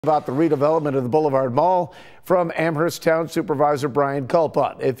About the redevelopment of the Boulevard Mall from Amherst Town Supervisor Brian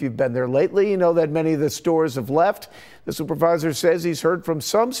Culpa. If you've been there lately, you know that many of the stores have left. The supervisor says he's heard from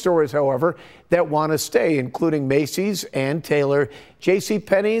some stores, however, that want to stay, including Macy's and Taylor,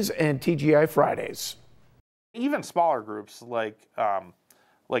 JCPenney's, and TGI Fridays. Even smaller groups like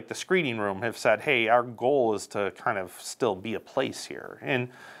the screening room have said, hey, our goal is to kind of still be a place here. And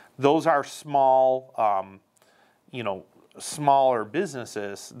those are small, smaller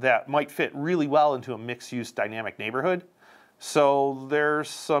businesses that might fit really well into a mixed-use dynamic neighborhood. So there's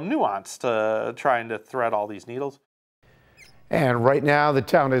some nuance to trying to thread all these needles. And right now, the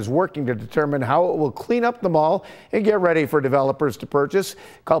town is working to determine how it will clean up the mall and get ready for developers to purchase.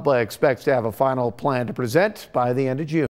 Culpa expects to have a final plan to present by the end of June.